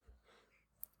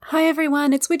Hi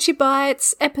everyone, it's Witchy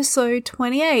Bites, episode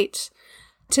 28.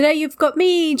 Today you've got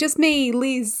me, just me,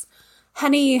 Liz.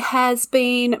 Honey has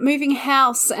been moving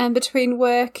house, and between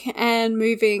work and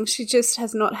moving, she just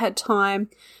has not had time.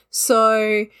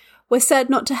 So we're sad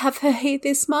not to have her here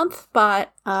this month,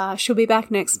 but she'll be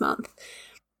back next month.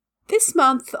 This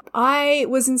month I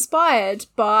was inspired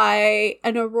by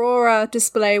an aurora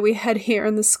display we had here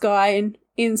in the sky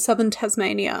in southern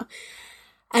Tasmania.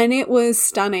 And it was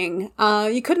stunning.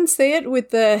 You couldn't see it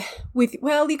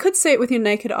you could see it with your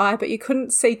naked eye, but you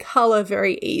couldn't see colour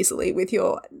very easily with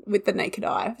the naked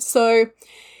eye. So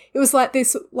it was like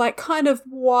this, kind of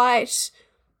white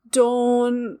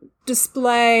dawn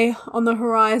display on the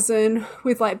horizon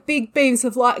with big beams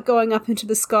of light going up into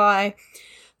the sky.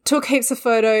 Took heaps of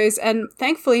photos, and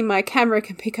thankfully my camera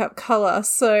can pick up colour.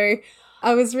 So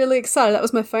I was really excited. That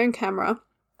was my phone camera.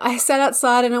 I sat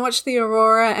outside and I watched the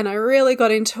aurora, and I really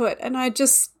got into it, and I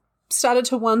just started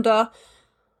to wonder,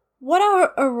 what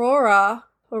are auroras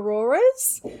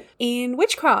in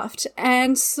witchcraft?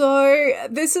 And so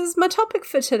this is my topic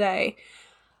for today.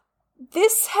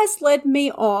 This has led me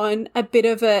on a bit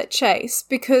of a chase,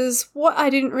 because what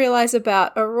I didn't realise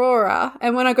about aurora,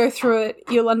 and when I go through it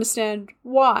you'll understand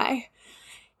why,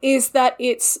 is that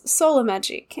it's solar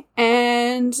magic.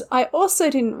 And I also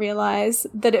didn't realise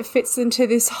that it fits into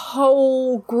this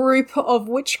whole group of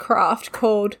witchcraft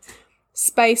called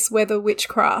space weather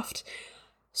witchcraft.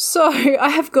 So I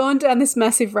have gone down this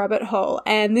massive rabbit hole,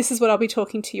 and this is what I'll be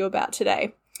talking to you about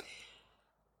today.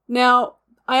 Now,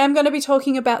 I am going to be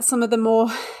talking about some of the more,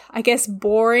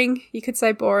 boring, you could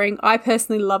say boring. I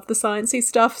personally love the sciencey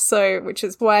stuff, which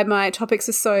is why my topics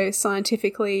are so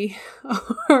scientifically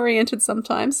oriented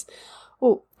sometimes.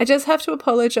 Oh, I just have to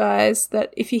apologise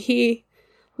that if you hear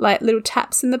little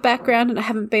taps in the background and I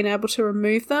haven't been able to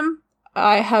remove them,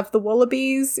 I have the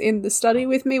wallabies in the study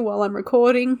with me while I'm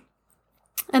recording,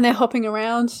 and they're hopping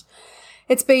around.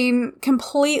 It's been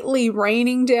completely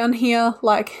raining down here,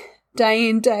 day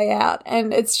in, day out,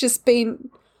 and it's just been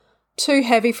too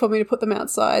heavy for me to put them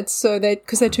outside,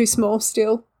 because they're too small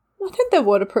still. I think they're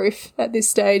waterproof at this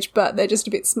stage, but they're just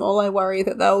a bit small. I worry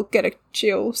that they'll get a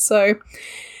chill. So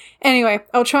anyway,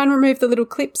 I'll try and remove the little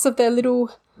clips of their little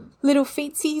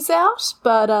feetsies out,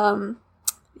 but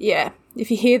yeah, if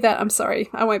you hear that, I'm sorry.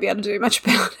 I won't be able to do much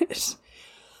about it.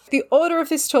 The order of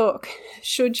this talk,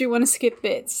 should you want to skip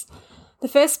bits. The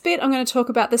first bit, I'm going to talk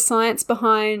about the science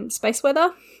behind space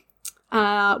weather.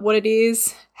 What it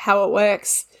is, how it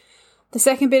works. The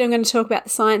second bit, I'm going to talk about the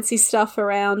sciencey stuff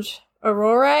around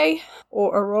aurorae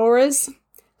or auroras,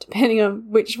 depending on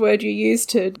which word you use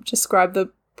to describe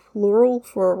the plural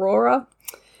for aurora.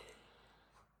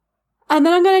 And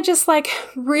then I'm going to just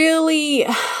really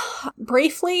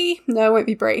briefly, no, it won't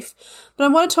be brief, but I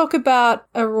want to talk about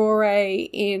aurorae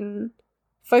in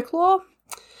folklore.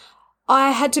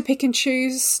 I had to pick and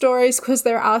choose stories because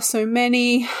there are so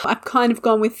many. I've kind of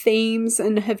gone with themes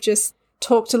and have just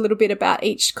talked a little bit about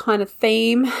each kind of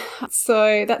theme.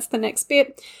 So that's the next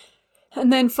bit.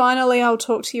 And then finally, I'll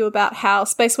talk to you about how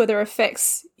space weather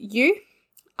affects you,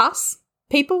 us,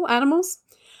 people, animals,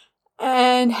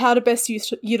 and how to best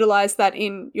utilise that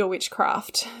in your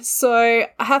witchcraft. So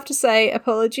I have to say,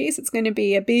 apologies, it's going to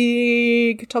be a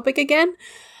big topic again.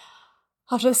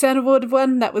 After the soundboard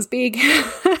one, that was big.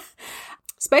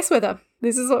 Space weather.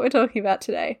 This is what we're talking about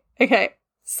today. Okay,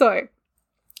 so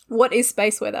what is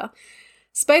space weather?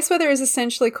 Space weather is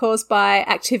essentially caused by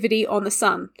activity on the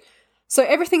sun. So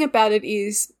everything about it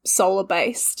is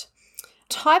solar-based.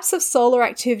 Types of solar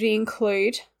activity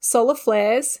include solar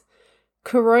flares,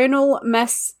 coronal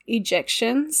mass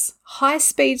ejections,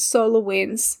 high-speed solar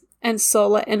winds, and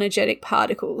solar energetic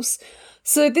particles.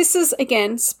 So this is,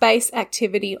 again, space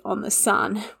activity on the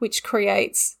sun, which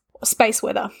creates space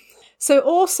weather. So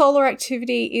all solar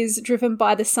activity is driven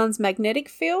by the sun's magnetic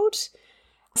field.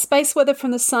 Space weather from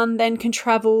the sun then can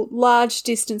travel large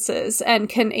distances and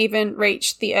can even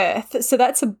reach the Earth. So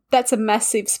that's a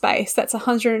massive space. That's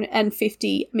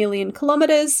 150 million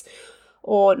kilometres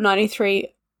or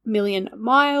 93 million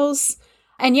miles.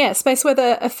 And yeah, space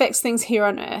weather affects things here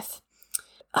on Earth.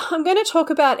 I'm going to talk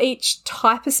about each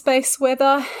type of space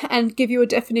weather and give you a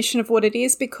definition of what it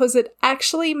is, because it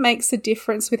actually makes a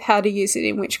difference with how to use it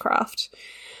in witchcraft.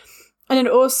 And it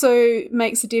also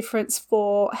makes a difference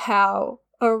for how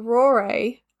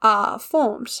aurorae are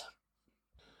formed.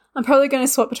 I'm probably going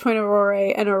to swap between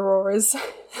aurorae and auroras,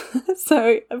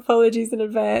 so apologies in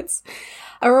advance.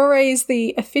 Aurorae is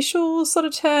the official sort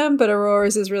of term, but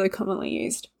auroras is really commonly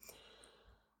used.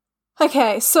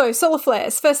 Okay, so solar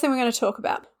flares, first thing we're going to talk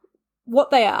about.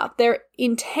 what they are. They're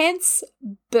intense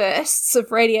bursts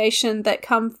of radiation that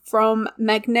come from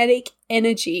magnetic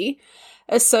energy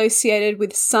associated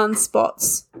with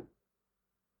sunspots,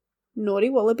 naughty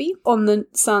wallaby, on the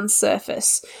sun's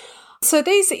surface. So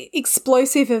these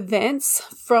explosive events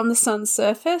from the sun's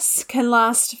surface can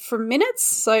last for minutes,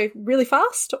 so really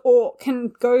fast, or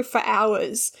can go for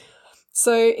hours.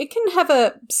 So it can have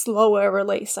a slower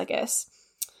release, I guess.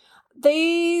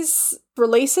 These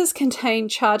releases contain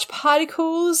charged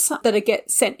particles that get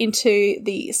sent into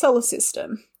the solar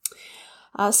system.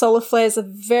 Solar flares are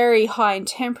very high in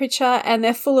temperature and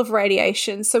they're full of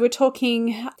radiation. So we're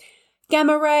talking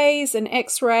gamma rays and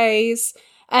X-rays,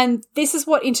 and this is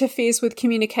what interferes with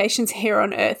communications here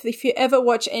on Earth. If you ever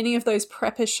watch any of those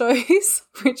prepper shows,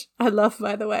 which I love,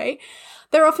 by the way,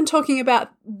 they're often talking about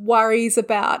worries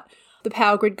about the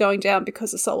power grid going down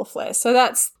because of solar flares. So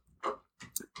that's...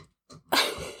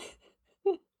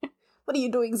 What are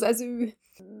you doing, Zazu?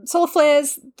 Solar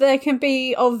flares, they can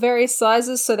be of various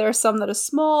sizes. So there are some that are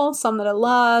small, some that are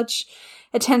large.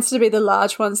 It tends to be the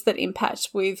large ones that impact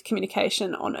with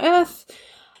communication on Earth.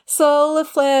 Solar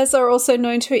flares are also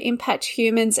known to impact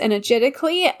humans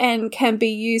energetically and can be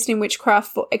used in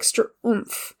witchcraft for extra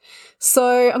oomph.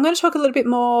 So I'm going to talk a little bit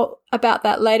more about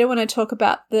that later when I talk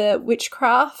about the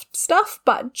witchcraft stuff,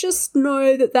 but just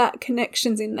know that that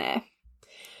connection's in there.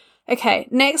 Okay,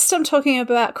 next I'm talking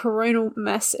about coronal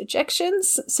mass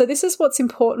ejections. So this is what's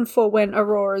important for when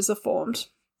auroras are formed.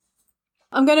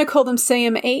 I'm going to call them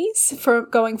CMEs for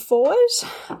going forward,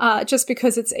 just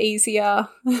because it's easier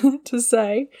to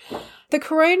say. The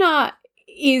corona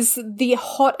is the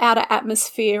hot outer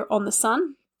atmosphere on the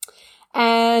sun.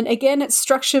 And again, it's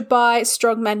structured by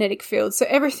strong magnetic fields. So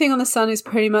everything on the sun is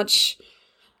pretty much,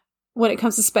 when it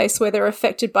comes to space weather,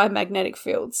 affected by magnetic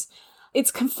fields. It's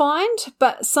confined,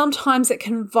 but sometimes it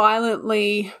can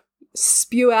violently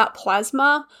spew out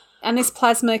plasma. And this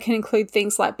plasma can include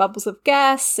things like bubbles of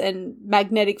gas and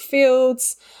magnetic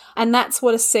fields. And that's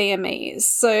what a CME is.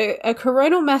 So a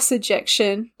coronal mass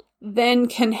ejection then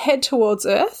can head towards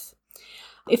Earth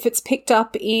if it's picked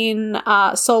up in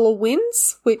solar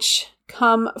winds, which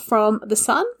come from the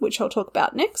sun, which I'll talk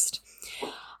about next.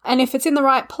 And if it's in the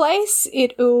right place,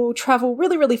 it will travel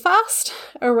really, really fast,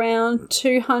 around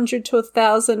 200 to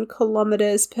 1,000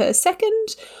 kilometers per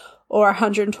second, or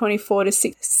 124 to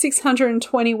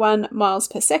 621 miles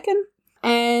per second.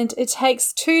 And it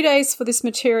takes 2 days for this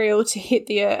material to hit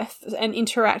the Earth and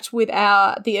interact with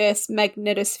the Earth's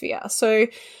magnetosphere. So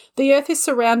the Earth is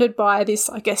surrounded by this,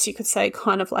 I guess you could say,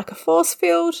 kind of like a force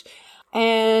field.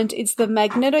 And it's the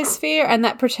magnetosphere, and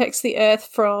that protects the Earth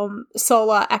from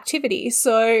solar activity.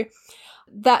 So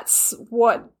that's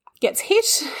what gets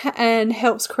hit and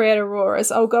helps create auroras.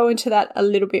 I'll go into that a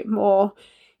little bit more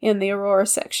in the aurora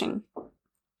section.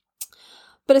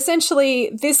 But essentially,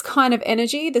 this kind of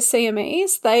energy, the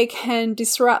CMEs, they can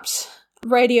disrupt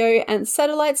radio and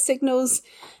satellite signals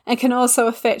and can also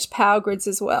affect power grids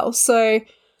as well. So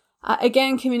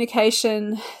again,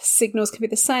 communication signals can be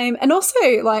the same, and also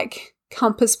like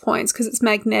compass points, because it's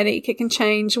magnetic. It can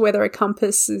change whether a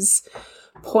compass is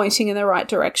pointing in the right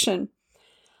direction.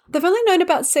 They've only known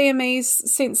about CMEs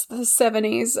since the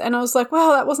 70s, and I was like,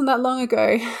 wow, that wasn't that long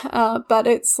ago, but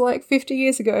it's like 50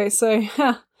 years ago, so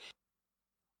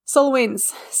Solar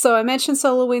winds. So I mentioned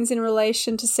solar winds in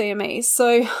relation to CMEs.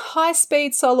 So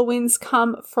high-speed solar winds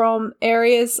come from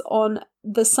areas on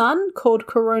the sun called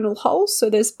coronal holes. So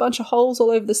there's a bunch of holes all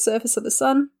over the surface of the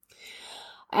sun.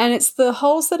 And it's the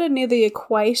holes that are near the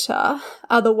equator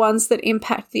are the ones that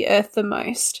impact the Earth the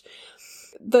most.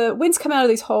 The winds come out of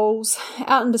these holes,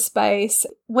 out into space.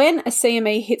 When a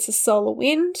CME hits a solar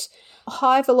wind,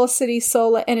 high-velocity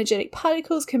solar energetic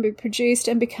particles can be produced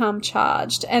and become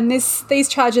charged. And these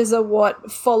charges are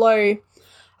what follow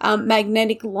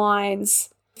magnetic lines.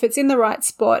 If it's in the right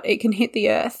spot, it can hit the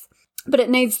Earth. But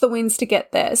it needs the winds to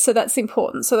get there, so that's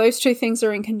important. So those two things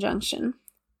are in conjunction.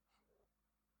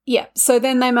 Yeah, so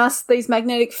then these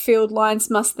magnetic field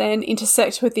lines must then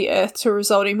intersect with the Earth to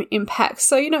result in impacts.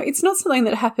 So, it's not something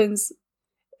that happens,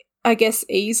 I guess,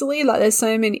 easily. Like there's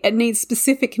so many, it needs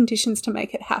specific conditions to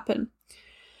make it happen.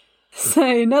 So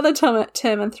another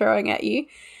term I'm throwing at you,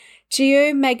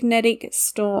 geomagnetic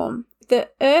storm. The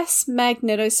Earth's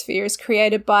magnetosphere is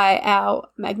created by our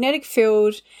magnetic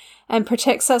field and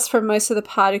protects us from most of the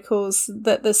particles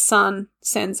that the sun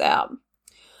sends out.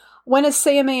 When a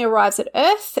CME arrives at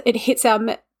Earth, it hits our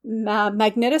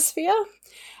magnetosphere,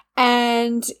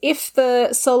 and if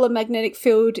the solar magnetic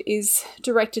field is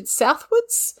directed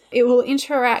southwards, it will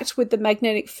interact with the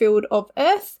magnetic field of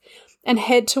Earth and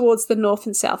head towards the north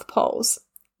and south poles.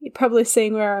 You're probably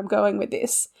seeing where I'm going with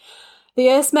this. The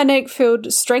Earth's magnetic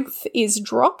field strength is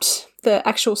dropped. The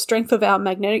actual strength of our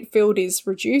magnetic field is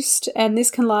reduced, and this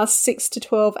can last 6 to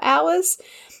 12 hours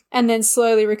and then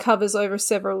slowly recovers over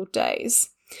several days.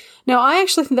 Now, I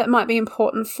actually think that might be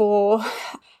important for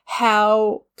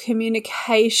how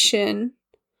communication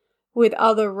with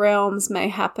other realms may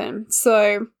happen.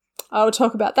 So I will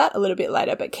talk about that a little bit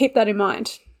later, but keep that in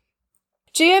mind.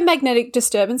 Geomagnetic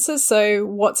disturbances, so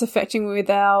what's affecting with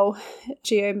our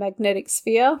geomagnetic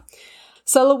sphere.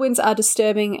 Solar winds are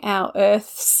disturbing our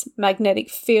Earth's magnetic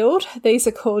field. These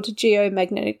are called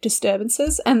geomagnetic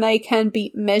disturbances, and they can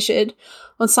be measured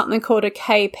on something called a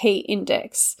KP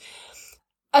index.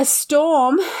 A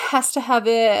storm has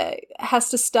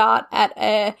to start at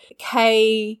a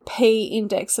KP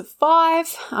index of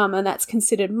 5, and that's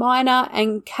considered minor,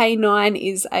 and K9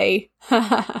 is a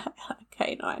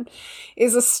K9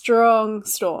 is a strong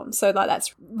storm. So like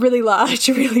that's really large,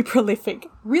 really prolific.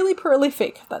 Really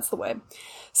prolific, that's the word.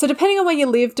 So depending on where you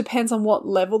live, depends on what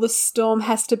level the storm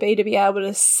has to be able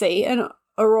to see an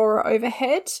aurora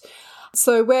overhead.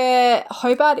 So where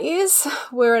Hobart is,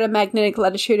 we're at a magnetic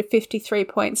latitude of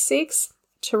 53.6.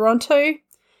 Toronto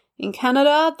in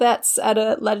Canada, that's at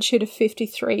a latitude of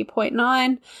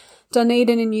 53.9.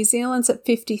 Dunedin in New Zealand's at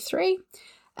 53.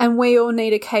 And we all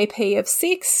need a KP of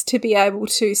 6 to be able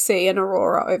to see an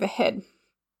aurora overhead.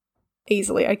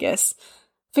 Easily, I guess.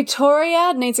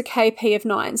 Victoria needs a KP of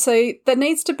 9. So there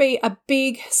needs to be a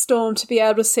big storm to be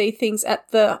able to see things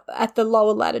at the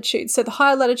lower latitudes. So the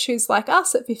higher latitudes like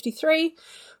us at 53,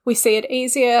 we see it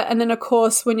easier. And then, of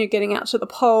course, when you're getting out to the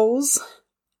poles,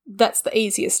 that's the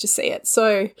easiest to see it.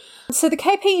 So the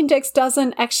KP index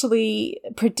doesn't actually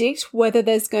predict whether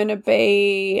there's going to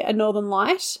be a northern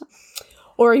light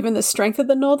or even the strength of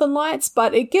the northern lights,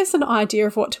 but it gives an idea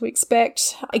of what to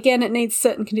expect. Again, it needs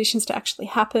certain conditions to actually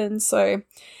happen. So,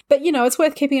 but it's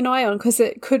worth keeping an eye on because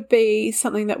it could be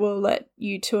something that will let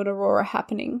you to an aurora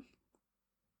happening.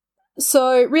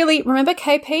 So really, remember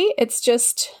KP, it's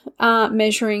just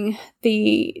measuring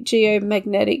the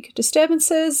geomagnetic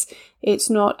disturbances. It's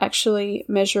not actually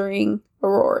measuring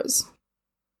auroras.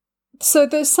 So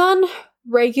the sun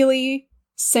regularly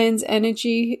sends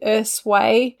energy Earth's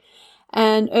way,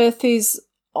 and Earth is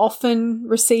often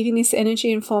receiving this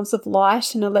energy in forms of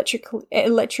light and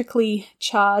electrically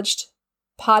charged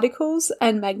particles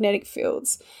and magnetic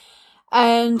fields.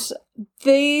 And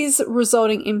these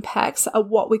resulting impacts are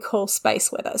what we call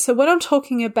space weather. So when I'm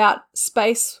talking about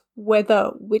space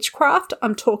weather witchcraft,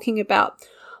 I'm talking about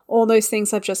all those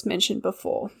things I've just mentioned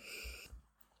before.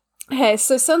 Okay,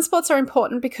 so sunspots are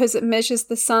important because it measures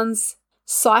the sun's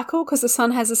cycle, because the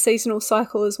sun has a seasonal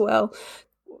cycle as well.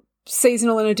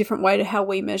 Seasonal in a different way to how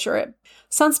we measure it.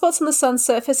 Sunspots on the sun's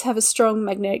surface have a strong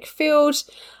magnetic field.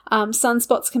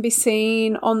 Sunspots can be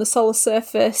seen on the solar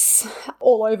surface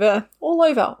all over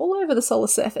the solar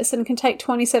surface, and can take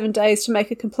 27 days to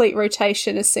make a complete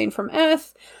rotation as seen from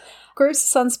Earth.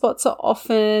 Groups of sunspots are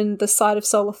often the site of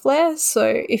solar flares,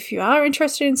 so if you are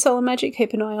interested in solar magic,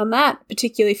 keep an eye on that,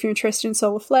 particularly if you're interested in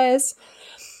solar flares.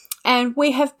 And we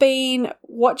have been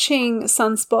watching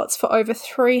sunspots for over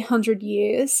 300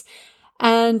 years,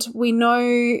 and we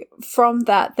know from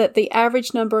that the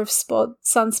average number of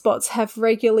sunspots have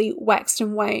regularly waxed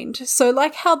and waned. So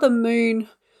like how the moon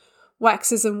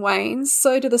waxes and wanes,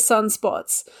 so do the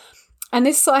sunspots. And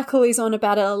this cycle is on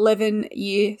about an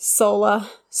 11-year solar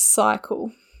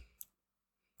cycle.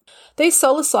 These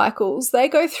solar cycles, they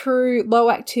go through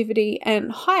low activity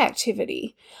and high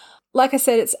activity. Like I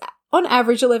said, it's on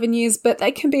average 11 years, but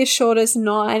they can be as short as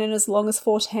 9 and as long as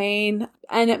 14,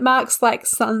 and it marks like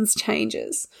sun's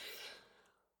changes.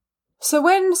 So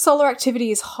when solar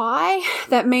activity is high,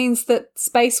 that means that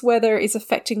space weather is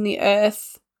affecting the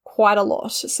Earth quite a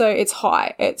lot. So it's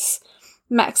high, it's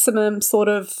maximum sort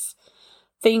of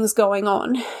things going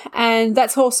on. And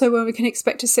that's also when we can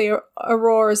expect to see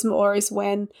auroras more, is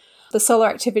when the solar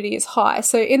activity is high.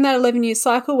 So in that 11-year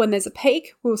cycle, when there's a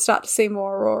peak, we'll start to see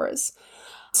more auroras.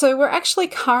 So we're actually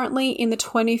currently in the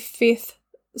 25th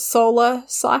solar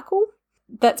cycle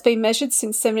that's been measured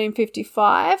since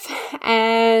 1755,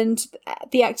 and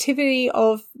the activity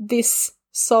of this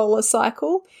solar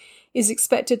cycle is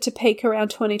expected to peak around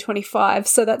 2025.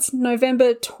 So that's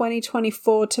November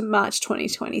 2024 to March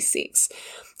 2026.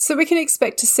 So we can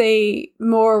expect to see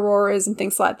more auroras and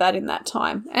things like that in that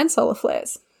time, and solar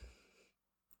flares.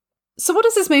 So what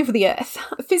does this mean for the Earth?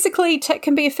 Physically, tech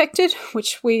can be affected,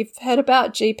 which we've heard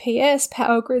about: GPS,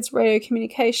 power grids, radio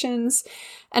communications,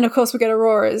 and of course we get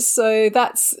auroras. So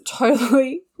that's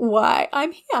totally why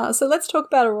I'm here. So let's talk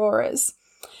about auroras.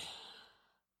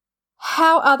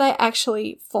 How are they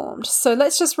actually formed? So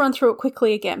let's just run through it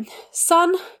quickly again.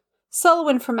 Sun Solar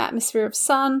wind from atmosphere of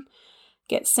sun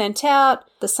gets sent out.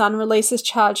 The sun releases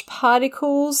charged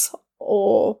particles,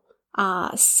 or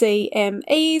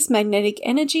CMEs, magnetic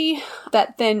energy,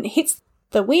 that then hits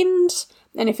the wind.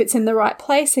 And if it's in the right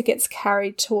place, it gets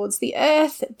carried towards the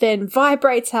earth, it then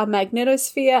vibrates our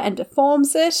magnetosphere and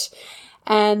deforms it.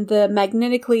 And the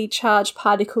magnetically charged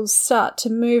particles start to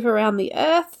move around the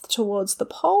earth towards the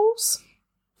poles,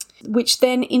 which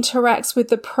then interacts with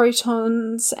the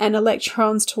protons and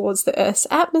electrons towards the Earth's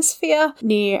atmosphere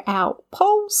near our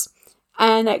poles,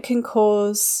 and it can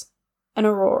cause an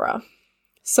aurora.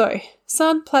 So,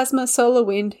 sun, plasma, solar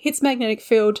wind, hits magnetic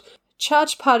field,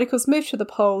 charged particles move to the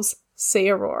poles, see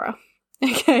aurora.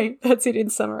 Okay, that's it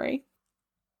in summary.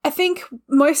 I think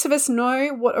most of us know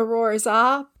what auroras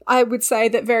are. I would say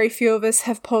that very few of us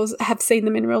have seen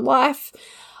them in real life.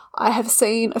 I have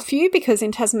seen a few because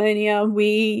in Tasmania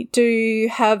we do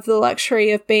have the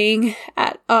luxury of being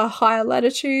at a higher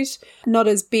latitude, not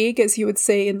as big as you would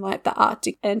see in like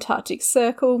the Antarctic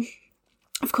Circle.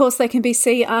 Of course, they can be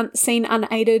seen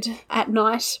unaided at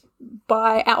night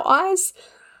by our eyes.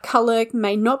 Colour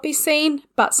may not be seen,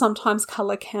 but sometimes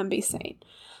colour can be seen.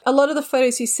 A lot of the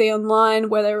photos you see online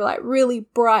where they're like really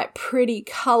bright, pretty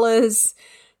colours,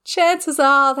 chances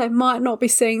are they might not be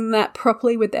seeing that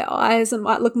properly with their eyes and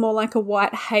might look more like a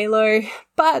white halo,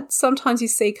 but sometimes you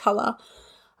see colour.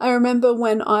 I remember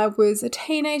when I was a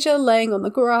teenager laying on the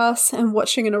grass and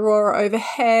watching an aurora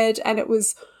overhead, and it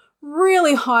was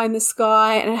really high in the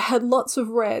sky and it had lots of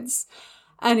reds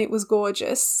and it was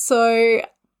gorgeous. So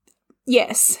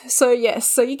yes,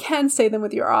 you can see them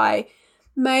with your eye.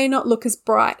 May not look as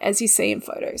bright as you see in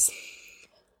photos.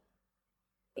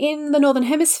 In the Northern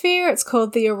Hemisphere, it's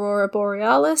called the Aurora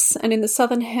Borealis, and in the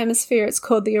Southern Hemisphere, it's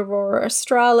called the Aurora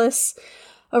Australis.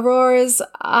 Auroras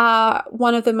are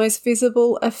one of the most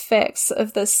visible effects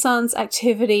of the sun's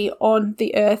activity on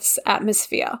the Earth's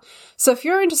atmosphere. So if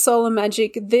you're into solar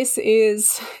magic, this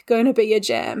is going to be a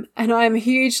jam, and I am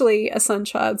hugely a sun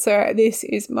child, so this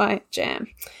is my jam.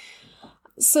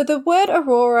 So the word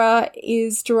aurora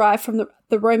is derived from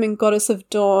the Roman goddess of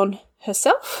dawn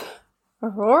herself,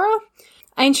 Aurora.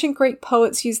 Ancient Greek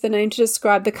poets used the name to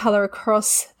describe the colour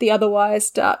across the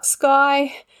otherwise dark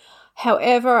sky.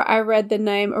 However, I read the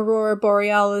name Aurora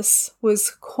Borealis was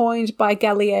coined by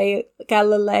Galileo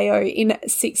in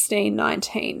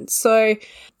 1619. So,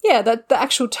 yeah, the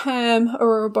actual term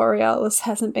Aurora Borealis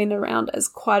hasn't been around as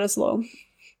quite as long.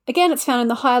 Again, it's found in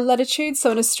the higher latitudes,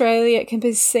 so in Australia it can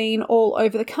be seen all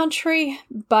over the country,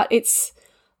 but it's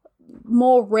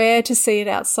more rare to see it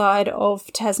outside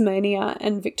of Tasmania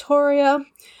and Victoria.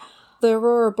 The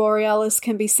Aurora Borealis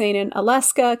can be seen in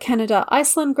Alaska, Canada,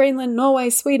 Iceland, Greenland, Norway,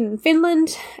 Sweden,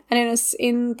 Finland, and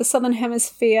in the Southern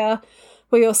Hemisphere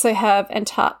we also have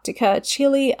Antarctica,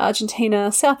 Chile,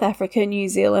 Argentina, South Africa, New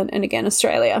Zealand, and again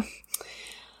Australia.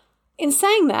 In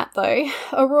saying that, though,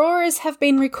 auroras have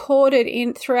been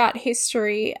recorded throughout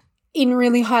history in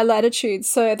really high latitudes.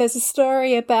 So there's a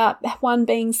story about one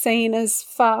being seen as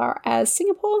far as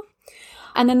Singapore.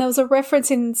 And then there was a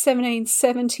reference in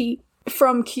 1770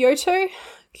 from Kyoto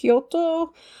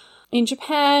in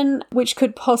Japan, which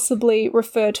could possibly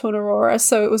refer to an aurora.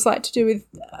 So it was like to do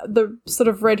with the sort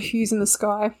of red hues in the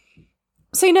sky.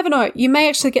 So you never know. You may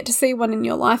actually get to see one in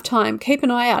your lifetime. Keep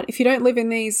an eye out. If you don't live in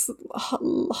these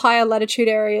higher latitude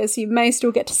areas, you may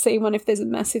still get to see one if there's a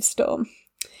massive storm.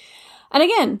 And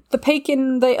again, the peak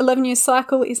in the 11-year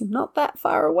cycle is not that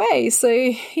far away. So,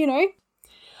 you know,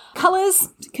 colours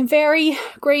can vary.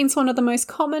 Green's one of the most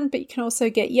common, but you can also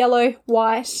get yellow,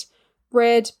 white,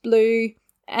 red, blue,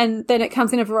 and then it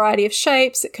comes in a variety of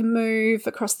shapes. It can move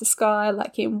across the sky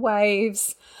like in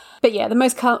waves. But yeah, the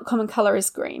most common colour is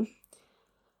green.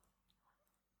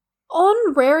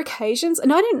 On rare occasions,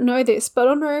 and I didn't know this, but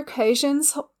on rare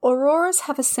occasions, auroras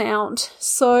have a sound.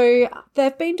 So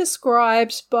they've been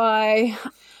described by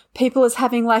people as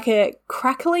having like a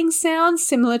crackling sound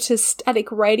similar to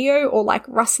static radio or like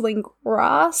rustling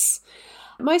grass.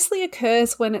 It mostly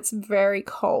occurs when it's very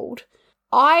cold.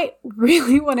 I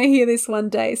really want to hear this one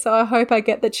day, so I hope I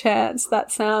get the chance.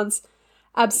 That sounds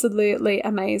absolutely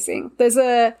amazing. There's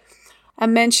a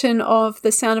mention of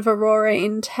the sound of aurora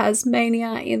in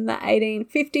Tasmania in the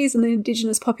 1850s, and the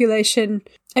Indigenous population,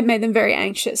 it made them very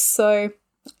anxious. So,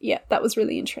 yeah, that was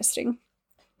really interesting.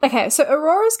 Okay, so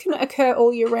auroras can occur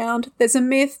all year round. There's a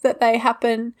myth that they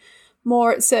happen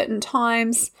more at certain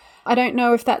times. I don't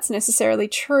know if that's necessarily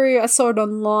true. I saw it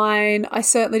online. I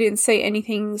certainly didn't see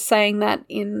anything saying that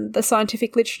in the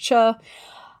scientific literature.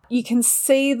 You can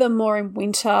see them more in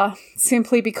winter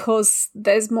simply because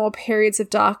there's more periods of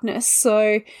darkness.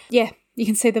 So, yeah, you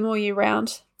can see them all year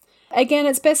round. Again,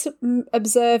 it's best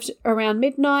observed around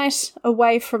midnight,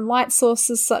 away from light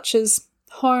sources such as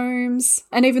homes,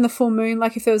 and even the full moon.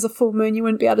 Like if there was a full moon, you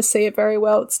wouldn't be able to see it very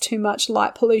well. It's too much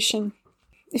light pollution.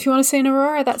 If you want to see an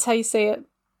aurora, that's how you see it.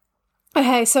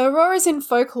 Okay, so auroras in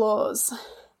folklores.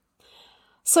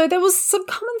 So there was some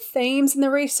common themes in the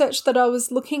research that I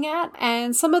was looking at,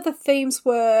 and some of the themes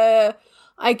were,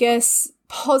 I guess,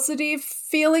 positive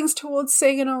feelings towards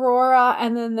seeing an aurora,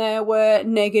 and then there were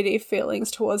negative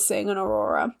feelings towards seeing an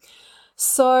aurora.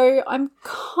 So I'm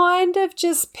kind of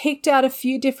just picked out a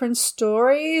few different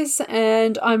stories,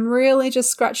 and I'm really just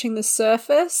scratching the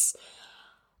surface.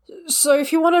 So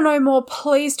if you want to know more,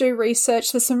 please do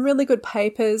research. There's some really good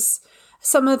papers.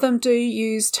 Some of them do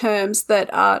use terms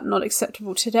that are not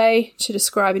acceptable today to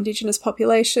describe Indigenous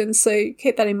populations, so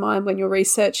keep that in mind when you're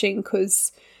researching,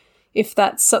 because if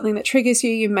that's something that triggers you,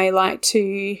 you may like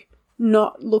to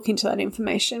not look into that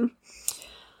information.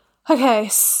 Okay,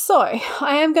 so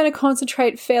I am going to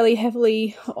concentrate fairly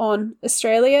heavily on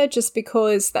Australia just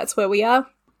because that's where we are.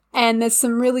 And there's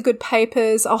some really good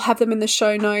papers. I'll have them in the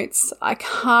show notes. I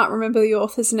can't remember the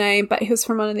author's name, but he was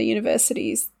from one of the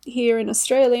universities here in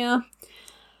Australia.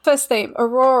 First theme,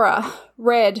 aurora,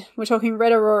 red, we're talking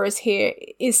red auroras here,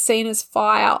 is seen as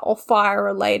fire or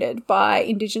fire-related by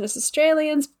Indigenous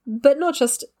Australians, but not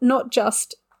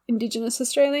just Indigenous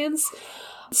Australians.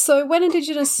 So when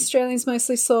Indigenous Australians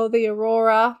mostly saw the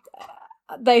aurora,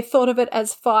 they thought of it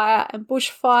as fire and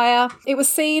bushfire. It was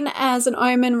seen as an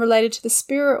omen related to the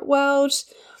spirit world.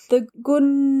 The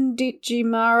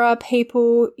Gunditjmara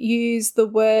people use the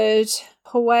word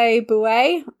Hawaii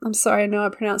Bue, I'm sorry, I know I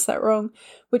pronounced that wrong,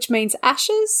 which means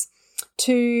ashes,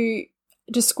 to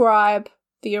describe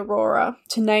the aurora,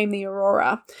 to name the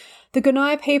aurora. The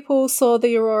Gunai people saw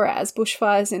the aurora as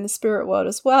bushfires in the spirit world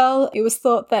as well. It was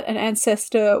thought that an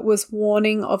ancestor was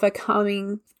warning of a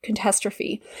coming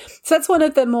catastrophe. So that's one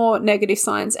of the more negative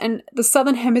signs. And the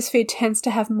Southern Hemisphere tends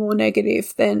to have more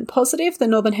negative than positive. The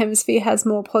Northern Hemisphere has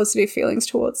more positive feelings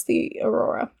towards the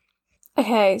aurora.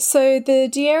 Okay, so the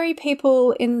Dieri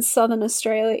people in South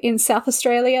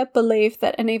Australia believed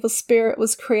that an evil spirit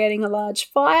was creating a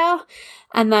large fire,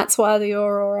 and that's why the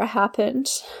aurora happened.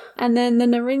 And then the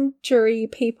Ngarrindjeri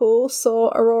people saw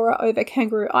aurora over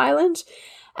Kangaroo Island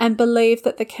and believed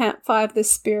that the campfire of the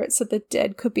spirits of the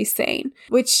dead could be seen,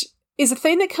 which is a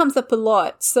theme that comes up a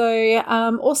lot. So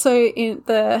also in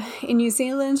New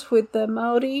Zealand with the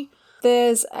Maori,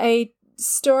 there's a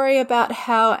story about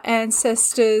how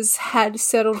ancestors had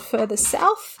settled further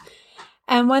south,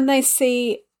 and when they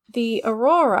see the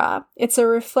aurora, it's a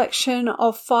reflection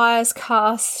of fires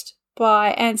cast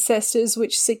by ancestors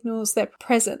which signals their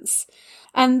presence.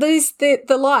 And the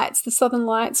lights, the southern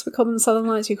lights, we call them southern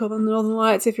lights, you call them the northern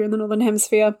lights if you're in the northern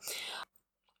hemisphere,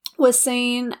 were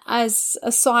seen as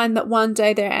a sign that one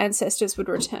day their ancestors would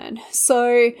return.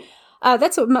 So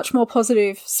that's a much more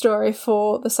positive story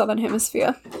for the southern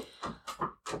hemisphere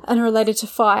and related to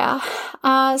fire.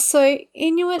 So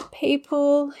Inuit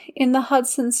people in the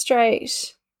Hudson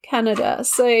Strait, Canada.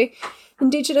 So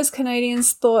Indigenous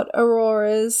Canadians thought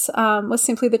auroras were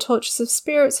simply the torches of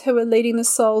spirits who were leading the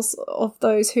souls of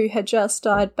those who had just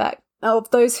died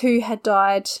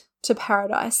to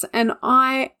paradise. And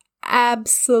I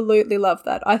absolutely love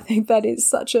that. I think that is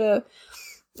such a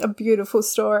beautiful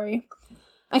story.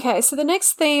 Okay, so the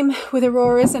next theme with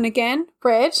auroras, and again,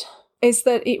 red, is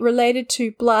that it related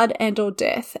to blood and or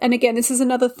death. And again, this is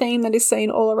another theme that is seen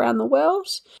all around the world.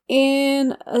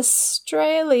 In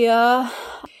Australia,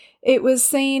 it was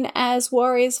seen as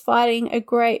warriors fighting a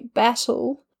great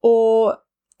battle, or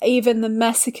even the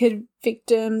massacred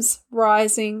victims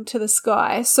rising to the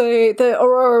sky. So the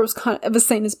aurora was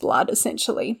seen as blood,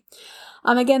 essentially.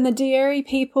 Again, the Dieri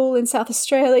people in South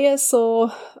Australia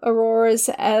saw auroras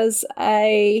as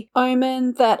a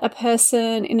omen that a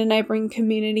person in a neighbouring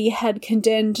community had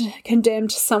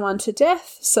condemned someone to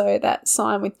death, so that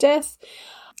sign with death.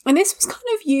 And this was kind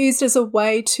of used as a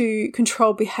way to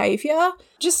control behaviour,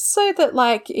 just so that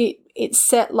it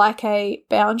set like a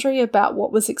boundary about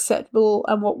what was acceptable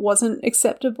and what wasn't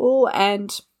acceptable,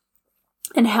 and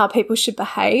how people should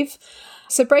behave.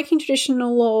 So breaking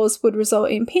traditional laws would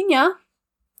result in Pinya.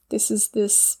 This is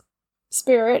this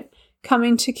spirit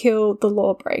coming to kill the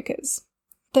lawbreakers.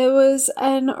 There was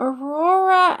an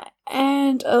aurora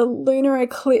and a lunar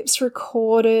eclipse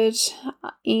recorded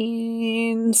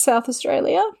in South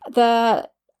Australia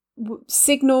that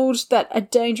signalled that a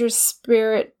dangerous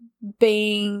spirit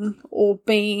being or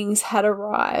beings had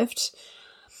arrived.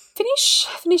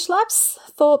 Finnish Labs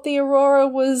thought the aurora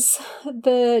was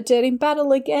the dead in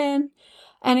battle again.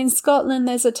 And in Scotland,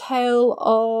 there's a tale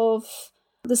of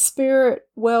the spirit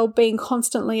world being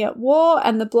constantly at war,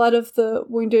 and the blood of the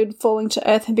wounded falling to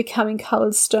earth and becoming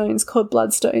coloured stones called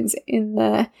bloodstones in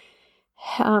the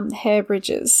hair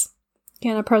bridges.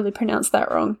 Again, I probably pronounced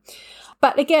that wrong.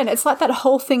 But again, it's like that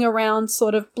whole thing around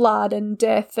sort of blood and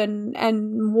death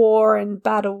and war and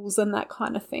battles and that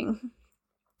kind of thing.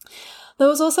 There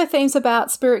was also themes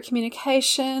about spirit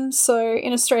communication. So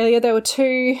in Australia, there were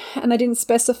two, and they didn't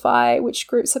specify which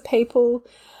groups of people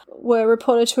were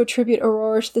reported to attribute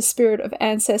Aurora to the spirit of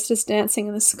ancestors dancing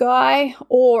in the sky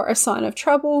or a sign of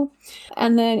trouble.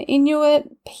 And then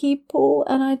Inuit people,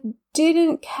 and I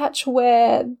didn't catch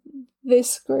where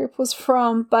this group was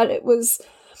from, but it was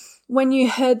when you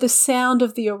heard the sound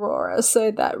of the aurora,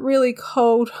 so that really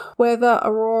cold weather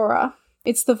aurora.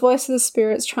 It's the voice of the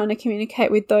spirits trying to communicate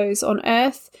with those on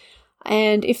Earth,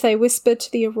 and if they whispered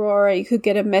to the aurora, you could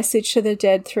get a message to the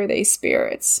dead through these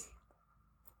spirits.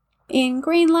 In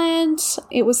Greenland,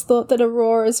 it was thought that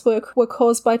auroras were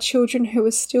caused by children who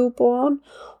were stillborn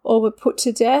or were put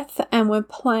to death and were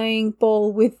playing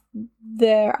ball with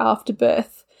their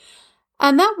afterbirth.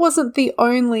 And that wasn't the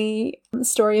only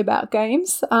story about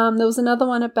games. There was another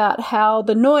one about how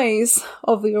the noise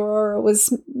of the aurora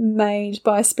was made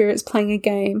by spirits playing a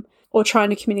game or trying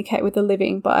to communicate with the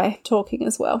living by talking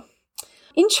as well.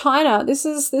 In China, this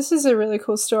is a really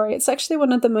cool story. It's actually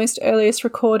one of the most earliest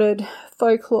recorded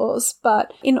folklores,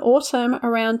 but in autumn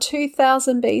around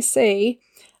 2000 BC,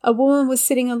 a woman was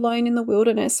sitting alone in the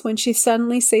wilderness when she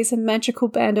suddenly sees a magical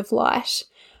band of light.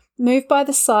 Moved by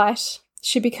the sight,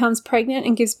 she becomes pregnant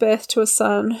and gives birth to a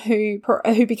son who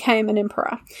became an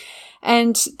emperor.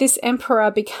 And this emperor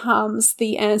becomes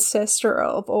the ancestor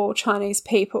of all Chinese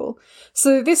people.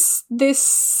 So this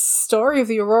story of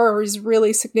the aurora is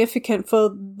really significant for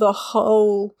the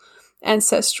whole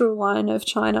ancestral line of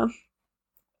China.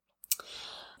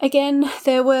 Again,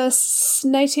 there were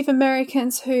Native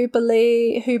Americans who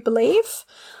believe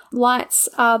lights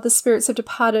are the spirits of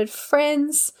departed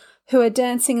friends who are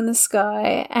dancing in the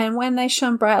sky, and when they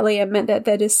shone brightly, it meant that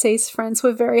their deceased friends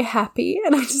were very happy,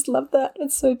 and I just love that.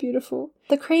 It's so beautiful.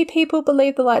 The Cree people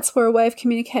believed the lights were a way of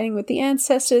communicating with the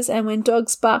ancestors, and when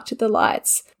dogs barked at the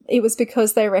lights, it was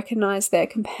because they recognized their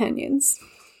companions.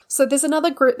 So there's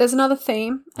another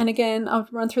theme, and again, I'll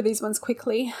run through these ones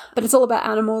quickly, but it's all about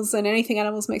animals, and anything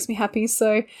animals makes me happy.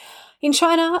 So in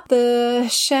China, the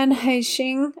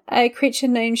Shanhaixing, a creature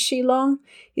named Shilong,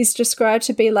 is described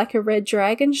to be like a red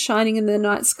dragon shining in the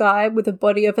night sky with a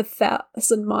body of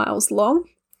 1,000 miles long.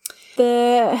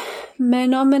 The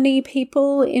Menominee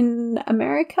people in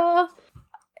America,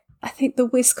 I think the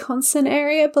Wisconsin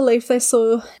area, believe they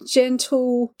saw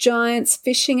gentle giants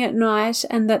fishing at night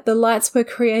and that the lights were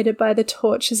created by the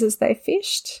torches as they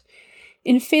fished.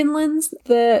 In Finland,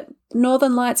 the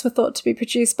northern lights were thought to be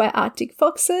produced by Arctic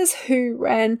foxes who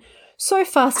ran so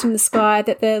fast in the sky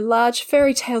that their large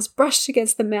furry tails brushed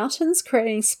against the mountains,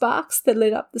 creating sparks that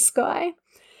lit up the sky.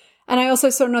 And I also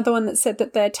saw another one that said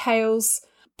that their tails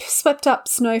swept up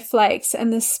snowflakes,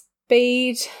 and the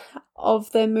speed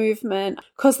of their movement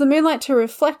caused the moonlight to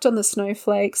reflect on the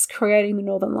snowflakes, creating the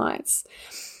northern lights.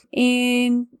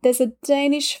 There's a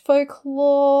Danish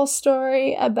folklore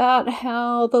story about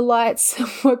how the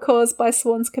lights were caused by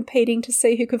swans competing to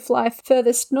see who could fly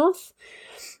furthest north.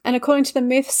 And according to the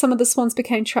myth, some of the swans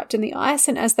became trapped in the ice,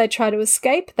 and as they tried to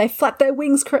escape, they flapped their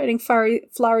wings, creating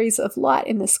flurries of light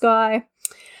in the sky.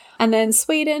 And then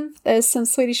Sweden, there's some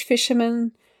Swedish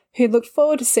fishermen who looked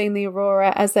forward to seeing the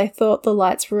aurora as they thought the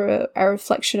lights were a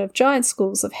reflection of giant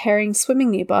schools of herring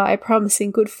swimming nearby, promising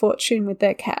good fortune with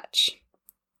their catch.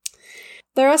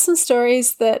 There are some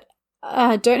stories that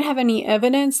don't have any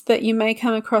evidence that you may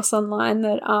come across online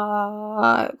that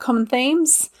are common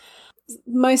themes.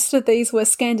 Most of these were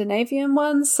Scandinavian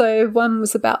ones. So one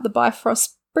was about the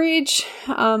Bifrost Bridge,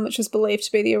 which was believed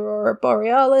to be the Aurora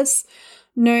Borealis.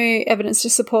 No evidence to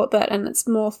support that, and it's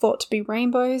more thought to be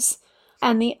rainbows.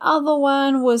 And the other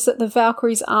one was that the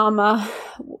Valkyrie's armor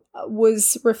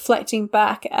was reflecting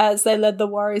back as they led the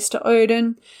warriors to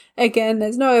Odin. Again,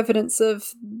 there's no evidence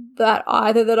of that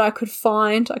either that I could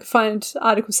find. I could find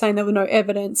articles saying there were no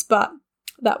evidence, but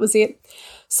that was it.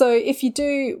 So if you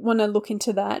do want to look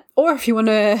into that, or if you want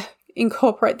to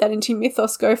incorporate that into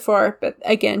mythos, go for it. But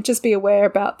again, just be aware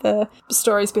about the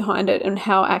stories behind it and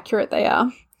how accurate they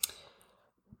are.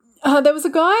 There was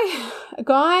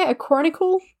a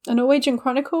chronicle, a Norwegian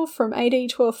chronicle from AD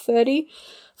 1230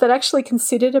 that actually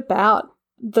considered about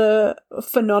the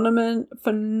phenomenon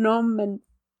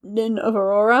of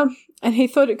aurora, and he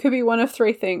thought it could be one of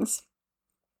three things.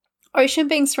 Ocean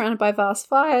being surrounded by vast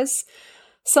fires,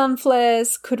 sun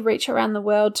flares could reach around the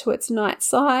world to its night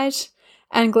side,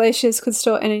 and glaciers could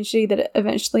store energy that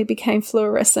eventually became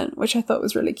fluorescent, which I thought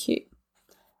was really cute.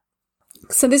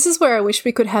 So this is where I wish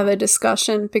we could have a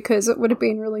discussion, because it would have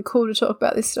been really cool to talk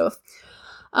about this stuff.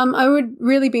 I would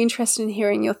really be interested in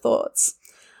hearing your thoughts.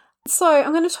 So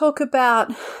I'm going to talk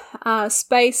about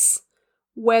space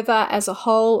weather as a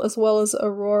whole, as well as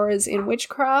auroras in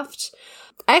witchcraft.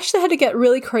 I actually had to get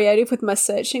really creative with my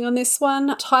searching on this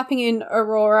one. Typing in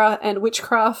aurora and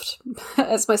witchcraft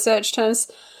as my search terms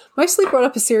mostly brought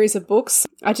up a series of books.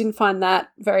 I didn't find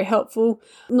that very helpful.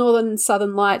 Northern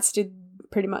Southern Lights did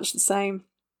pretty much the same.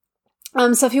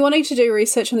 So if you're wanting to do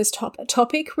research on this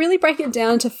topic, really break it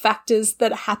down to factors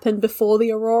that happened before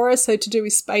the aurora, so to do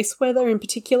with space weather in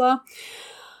particular.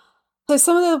 So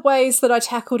some of the ways that I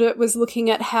tackled it was looking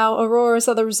at how auroras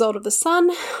are the result of the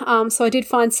sun. So I did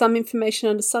find some information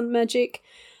under sun magic.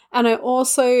 And I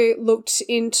also looked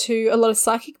into a lot of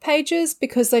psychic pages,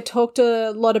 because they talked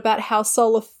a lot about how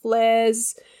solar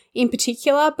flares in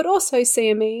particular, but also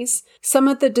CMEs. Some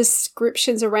of the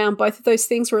descriptions around both of those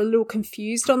things were a little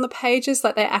confused on the pages,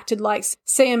 like they acted like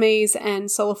CMEs and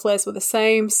solar flares were the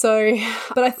same. So,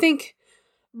 but I think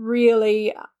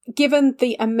really, given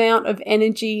the amount of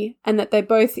energy and that they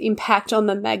both impact on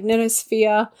the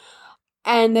magnetosphere,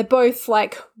 and they're both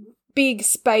like big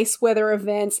space weather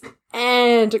events,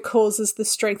 and it causes the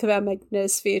strength of our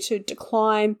magnetosphere to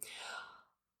decline,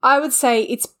 I would say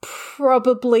it's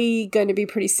probably going to be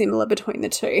pretty similar between the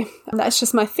two. That's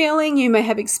just my feeling. You may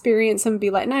have experience and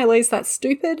be like, no, Liz, that's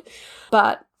stupid.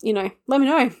 But, you know, let me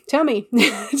know. Tell me.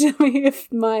 Tell me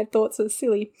if my thoughts are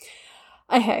silly.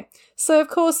 Okay, so of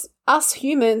course, us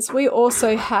humans, we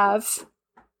also have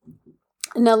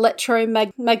an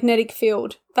electromagnetic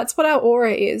field. That's what our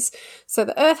aura is. So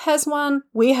the Earth has one,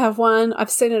 we have one.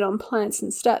 I've seen it on plants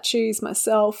and statues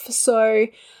myself. So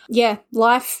yeah,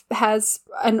 life has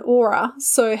an aura,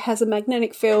 so it has a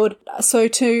magnetic field. So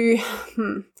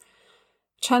trying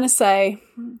to say,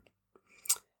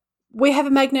 we have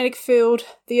a magnetic field,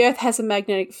 the Earth has a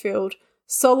magnetic field.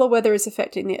 Solar weather is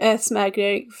affecting the Earth's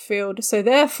magnetic field, so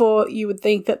therefore you would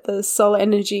think that the solar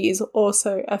energy is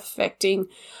also affecting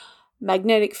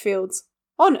magnetic fields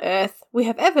on Earth. We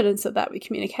have evidence of that with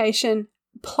communication,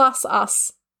 plus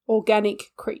us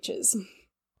organic creatures.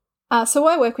 So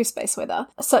I work with space weather,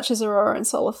 such as aurora and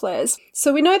solar flares.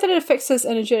 So we know that it affects us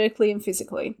energetically and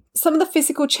physically. Some of the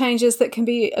physical changes that can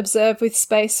be observed with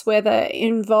space weather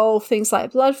involve things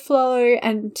like blood flow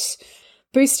and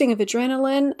boosting of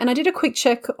adrenaline. And I did a quick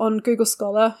check on Google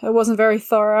Scholar. It wasn't very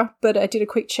thorough, but I did a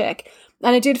quick check.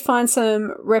 And I did find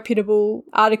some reputable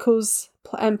articles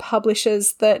and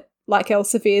publishers that, like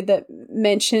Elsevier, that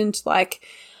mentioned like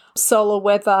solar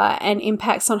weather and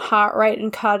impacts on heart rate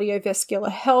and cardiovascular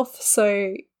health.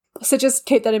 So just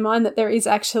keep that in mind, that there is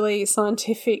actually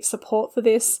scientific support for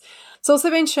this. It's also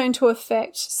been shown to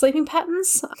affect sleeping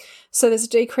patterns. So there's a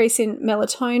decrease in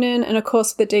melatonin, and of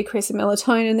course with the decrease in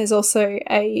melatonin, there's also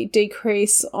a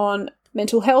decrease on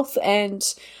mental health and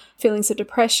feelings of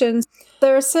depression.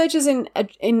 There are surges in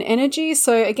energy.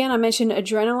 So again, I mentioned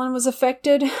adrenaline was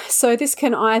affected. So this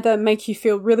can either make you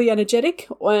feel really energetic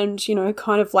and, you know,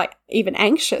 kind of like even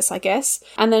anxious, I guess.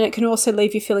 And then it can also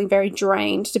leave you feeling very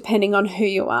drained, depending on who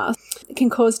you are. It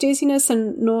can cause dizziness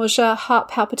and nausea, heart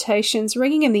palpitations,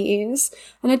 ringing in the ears.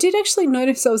 And I did actually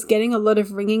notice I was getting a lot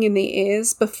of ringing in the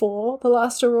ears before the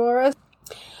last aurora.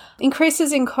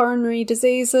 Increases in coronary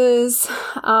diseases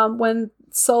when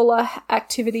solar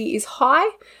activity is high,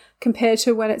 compared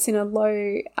to when it's in a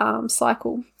low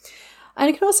cycle. And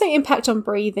it can also impact on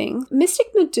breathing. Mystic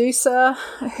Medusa,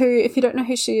 who, if you don't know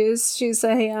who she is, she's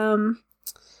a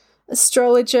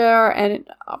astrologer and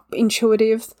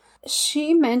intuitive.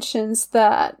 She mentions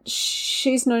that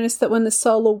she's noticed that when the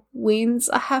solar winds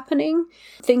are happening,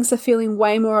 things are feeling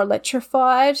way more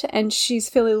electrified, and she's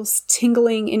feeling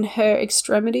tingling in her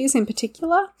extremities in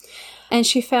particular. And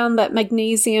she found that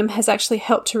magnesium has actually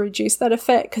helped to reduce that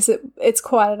effect, because it's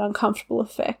quite an uncomfortable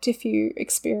effect if you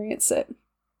experience it.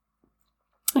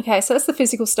 Okay, so that's the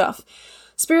physical stuff.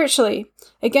 Spiritually,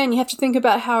 again, you have to think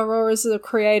about how auroras are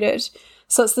created.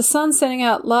 So it's the sun sending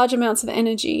out large amounts of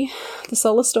energy, the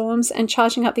solar storms, and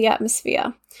charging up the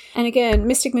atmosphere. And again,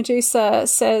 Mystic Medusa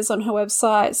says on her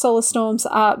website, solar storms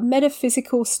are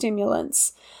metaphysical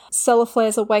stimulants. Solar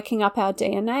flares are waking up our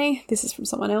DNA. This is from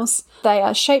someone else. They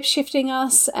are shape-shifting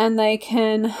us, and they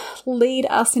can lead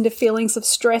us into feelings of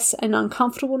stress and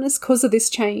uncomfortableness because of this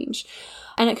change.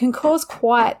 And it can cause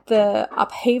quite the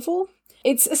upheaval.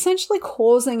 It's essentially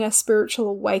causing a spiritual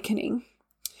awakening.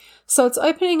 So it's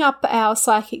opening up our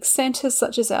psychic centers,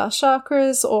 such as our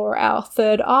chakras or our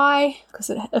third eye, because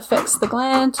it affects the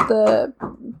gland, the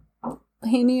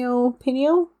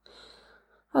pineal.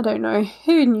 I don't know.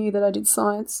 Who knew that I did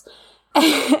science?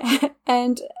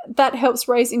 And that helps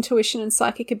raise intuition and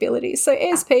psychic abilities. So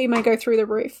ESP may go through the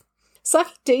roof.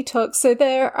 Psychic detox. So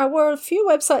there were a few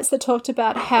websites that talked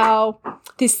about how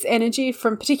this energy,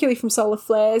 particularly from solar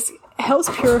flares, helps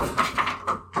purify.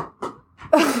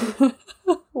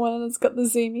 One of them's got the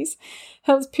zoomies.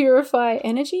 Helps purify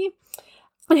energy.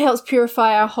 It helps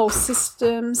purify our whole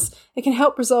systems. It can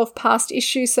help resolve past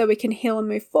issues so we can heal and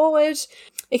move forward.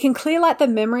 It can clear like the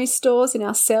memory stores in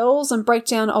our cells and break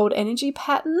down old energy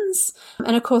patterns.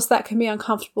 And of course, that can be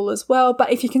uncomfortable as well.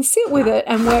 But if you can sit with it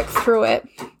and work through it,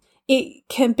 it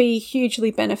can be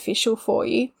hugely beneficial for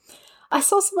you. I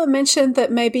saw someone mention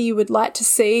that maybe you would like to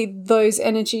see those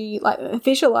energy, like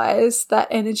visualize that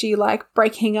energy like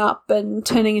breaking up and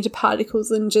turning into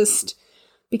particles and just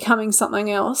becoming something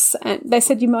else. And they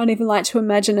said you might even like to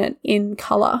imagine it in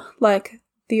colour, like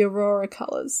the aurora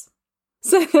colours.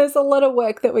 So there's a lot of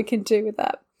work that we can do with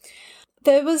that.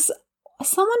 There was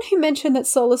someone who mentioned that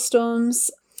solar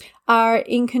storms are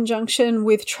in conjunction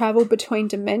with travel between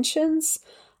dimensions.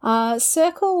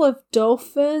 Circle of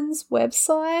Dolphins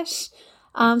website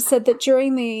said that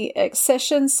during the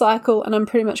accession cycle, and I'm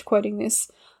pretty much quoting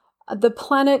this, the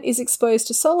planet is exposed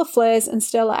to solar flares and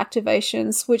stellar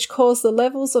activations, which cause the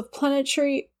levels of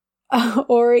planetary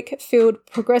auric field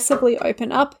progressively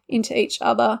open up into each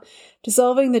other,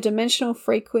 dissolving the dimensional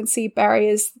frequency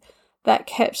barriers that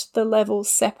kept the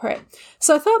levels separate.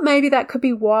 So I thought maybe that could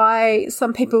be why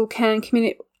some people can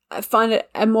find it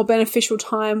a more beneficial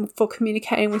time for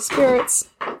communicating with spirits.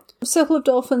 Circle of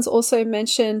Dolphins also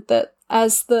mentioned that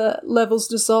as the levels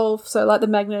dissolve, so like the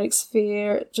magnetic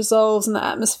sphere dissolves and the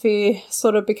atmosphere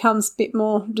sort of becomes a bit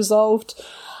more dissolved,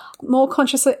 more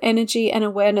conscious energy and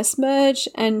awareness merge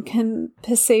and can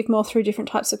perceive more through different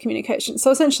types of communication.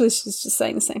 So essentially it's just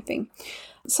saying the same thing.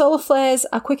 Solar flares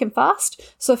are quick and fast.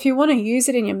 So if you want to use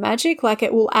it in your magic, like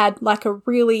it will add like a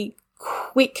really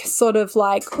quick sort of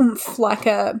like oomph, like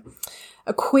a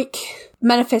quick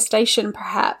manifestation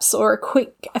perhaps, or a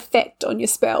quick effect on your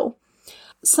spell.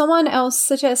 Someone else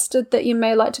suggested that you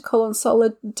may like to call on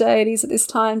solar deities at this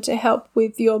time to help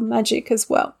with your magic as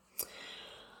well.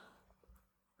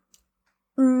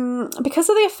 Because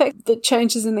of the effect that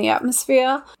changes in the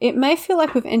atmosphere, it may feel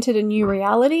like we've entered a new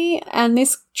reality, and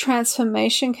this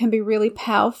transformation can be really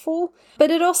powerful, but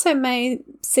it also may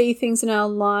see things in our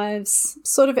lives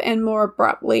sort of end more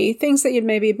abruptly. Things that you'd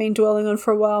maybe been dwelling on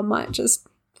for a while might just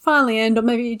finally end, or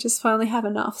maybe you just finally have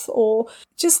enough, or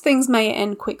just things may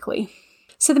end quickly.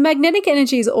 So the magnetic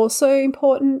energy is also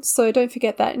important, so don't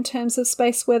forget that in terms of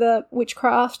space weather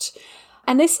witchcraft.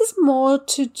 And this is more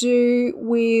to do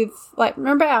with, like,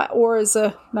 remember our aura is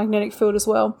a magnetic field as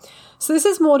well. So this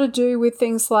is more to do with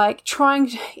things like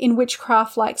trying in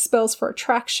witchcraft, like spells for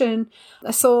attraction.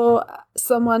 I saw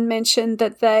someone mention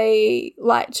that they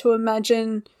like to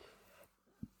imagine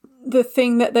the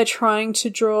thing that they're trying to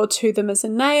draw to them as a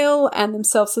nail and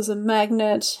themselves as a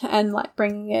magnet and like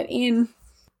bringing it in.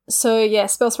 So yeah,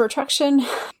 spells for attraction.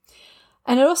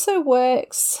 And it also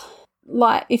works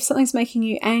like if something's making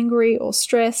you angry or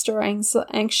stressed or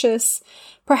anxious,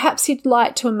 perhaps you'd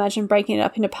like to imagine breaking it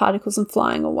up into particles and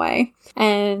flying away,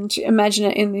 and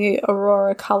imagine it in the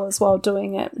aurora colours while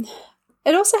doing it.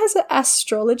 It also has an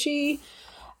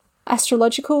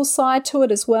astrological side to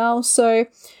it as well. So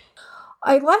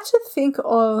I like to think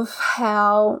of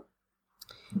how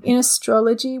in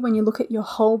astrology, when you look at your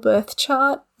whole birth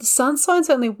chart, the sun sign's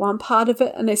only one part of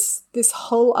it and there's this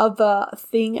whole other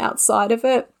thing outside of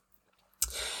it.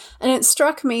 And it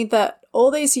struck me that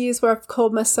all these years where I've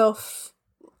called myself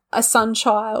a sun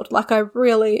child, like I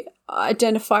really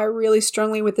identify really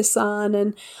strongly with the sun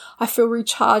and I feel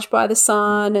recharged by the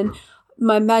sun, and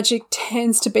my magic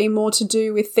tends to be more to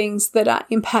do with things that are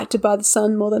impacted by the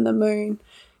sun more than the moon,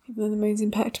 even though the moon's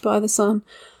impacted by the sun.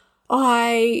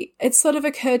 It sort of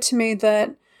occurred to me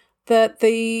that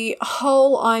the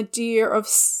whole idea of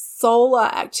solar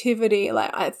activity,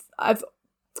 like I've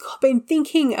been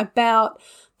thinking about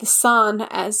the sun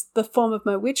as the form of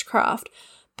my witchcraft,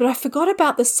 but I forgot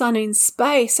about the sun in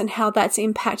space and how that's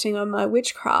impacting on my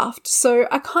witchcraft. So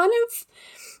I kind of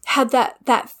had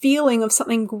that feeling of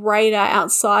something greater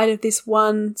outside of this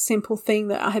one simple thing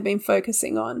that I had been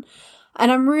focusing on.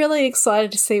 And I'm really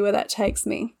excited to see where that takes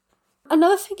me.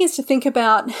 Another thing is to think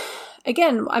about,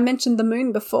 again, I mentioned the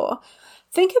moon before.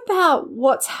 Think about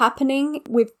what's happening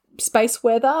with space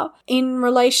weather in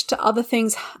relation to other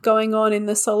things going on in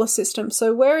the solar system.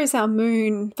 So where is our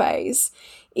moon phase?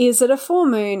 Is it a full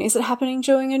moon? Is it happening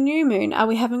during a new moon? Are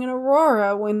we having an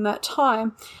aurora when that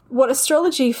time? What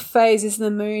astrology phase is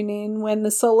the moon in when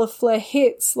the solar flare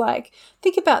hits? Like,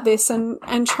 think about this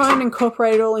and try and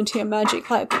incorporate it all into your magic.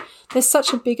 Like, there's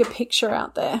such a bigger picture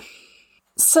out there.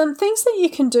 Some things that you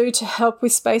can do to help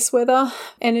with space weather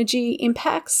energy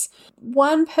impacts.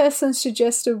 One person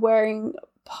suggested wearing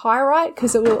pyrite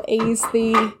because it will ease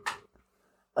the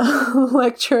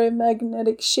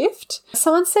electromagnetic shift.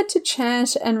 Someone said to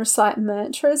chant and recite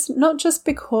mantras, not just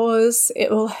because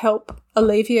it will help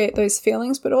alleviate those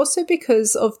feelings, but also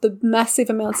because of the massive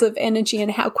amounts of energy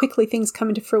and how quickly things come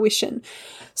into fruition.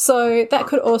 So that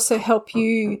could also help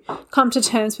you come to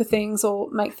terms with things or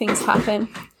make things happen.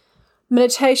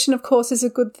 Meditation, of course, is a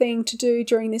good thing to do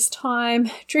during this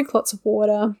time. Drink lots of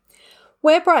water.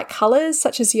 Wear bright colours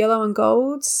such as yellow and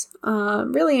golds.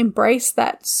 Really embrace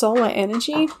that solar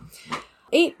energy.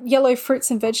 Eat yellow fruits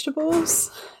and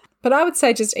vegetables. But I would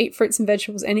say just eat fruits and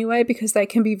vegetables anyway because they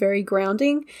can be very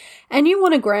grounding. And you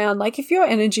want to ground, like if your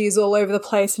energy is all over the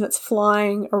place and it's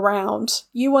flying around,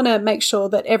 you want to make sure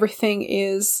that everything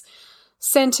is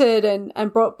centered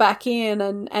and brought back in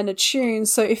and attuned.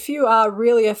 So if you are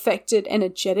really affected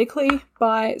energetically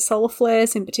by solar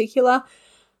flares in particular,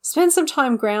 spend some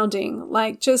time grounding.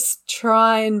 Like, just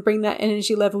try and bring that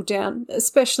energy level down,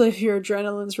 especially if your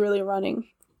adrenaline's really running.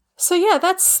 So yeah,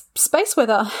 that's space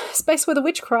weather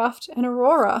witchcraft, and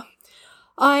aurora.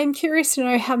 I'm curious to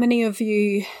know how many of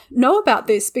you know about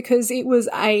this because it was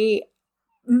a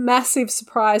massive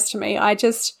surprise to me. I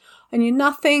knew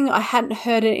nothing. I hadn't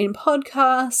heard it in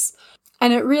podcasts.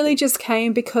 And it really just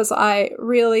came because I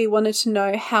really wanted to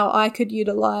know how I could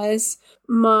utilize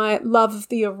my love of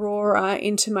the aurora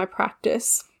into my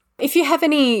practice. If you have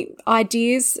any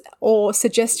ideas or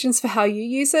suggestions for how you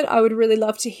use it, I would really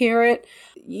love to hear it.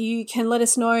 You can let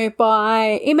us know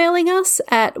by emailing us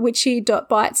at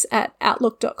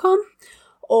witchy.bites@outlook.com,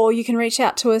 or you can reach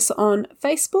out to us on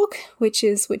Facebook, which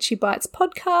is Witchy Bites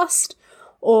Podcast,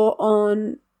 or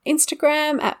on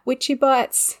Instagram at Witchy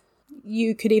Bites.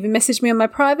 You could even message me on my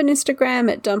private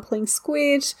Instagram at Dumpling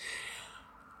Squid.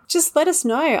 Just let us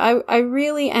know. I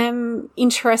really am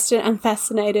interested and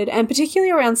fascinated, and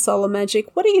particularly around solar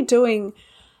magic. What are you doing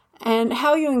and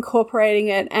how are you incorporating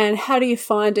it and how do you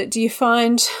find it? Do you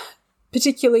find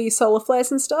particularly solar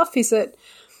flares and stuff? Is it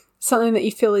something that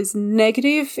you feel is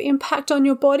negative impact on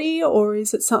your body, or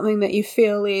is it something that you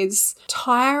feel is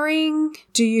tiring?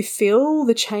 Do you feel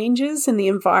the changes in the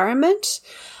environment?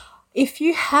 If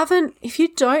you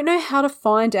don't know how to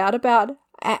find out about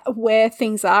where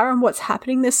things are and what's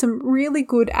happening, there's some really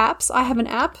good apps. I have an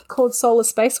app called Solar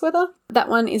Space Weather. That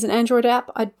one is an Android app.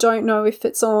 I don't know if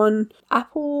it's on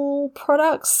Apple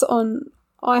products on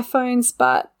iPhones,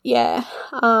 but yeah,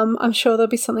 I'm sure there'll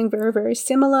be something very, very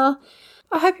similar.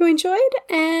 I hope you enjoyed,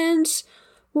 and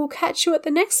we'll catch you at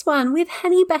the next one with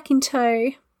Honey back in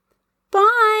tow.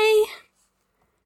 Bye!